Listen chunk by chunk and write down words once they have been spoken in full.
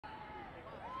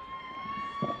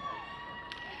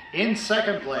In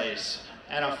second place,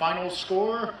 and a final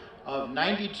score of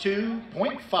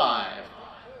 92.5,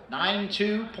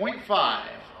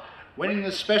 winning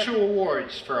the special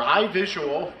awards for High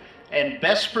Visual and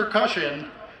Best Percussion,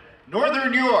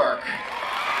 Northern York.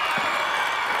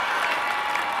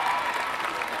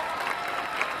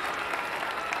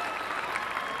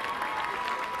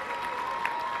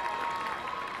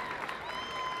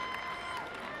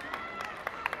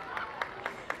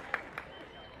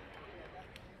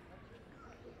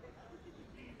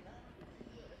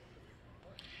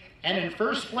 And in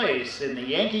first place in the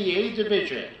Yankee A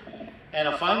division, and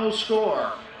a final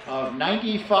score of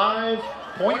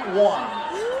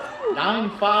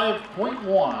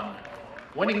 95.1,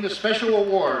 winning the special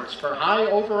awards for High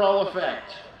Overall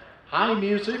Effect, High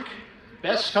Music,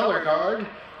 Best Color Guard,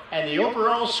 and the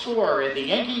overall score in the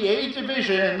Yankee A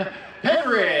division,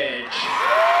 Pennridge.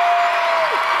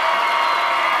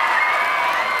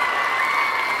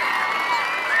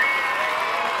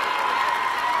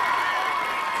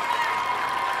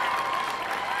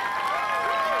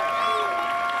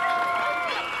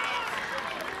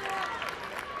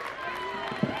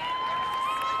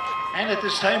 And at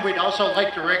this time, we'd also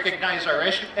like to recognize our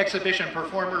exhibition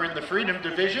performer in the Freedom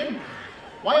Division,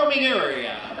 Wyoming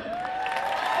area.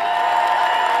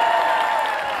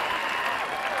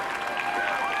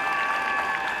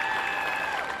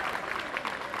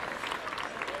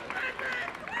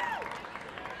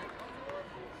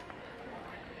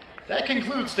 That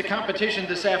concludes the competition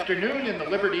this afternoon in the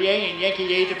Liberty A and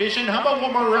Yankee A division. How about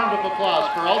one more round of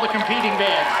applause for all the competing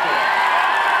bands today?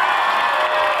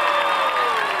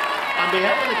 On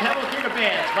behalf of the Cavalcade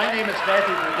bands, my name is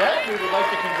Matthew Burdett. We would like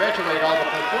to congratulate all the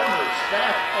performers,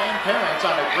 staff, and parents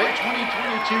on a great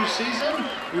 2022 season.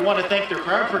 We want to thank the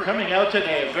crowd for coming out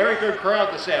today. A very good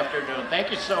crowd this afternoon. Thank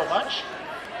you so much.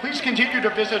 Please continue to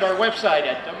visit our website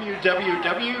at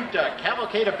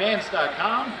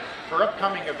www.cavalcadebands.com for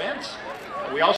upcoming events. We also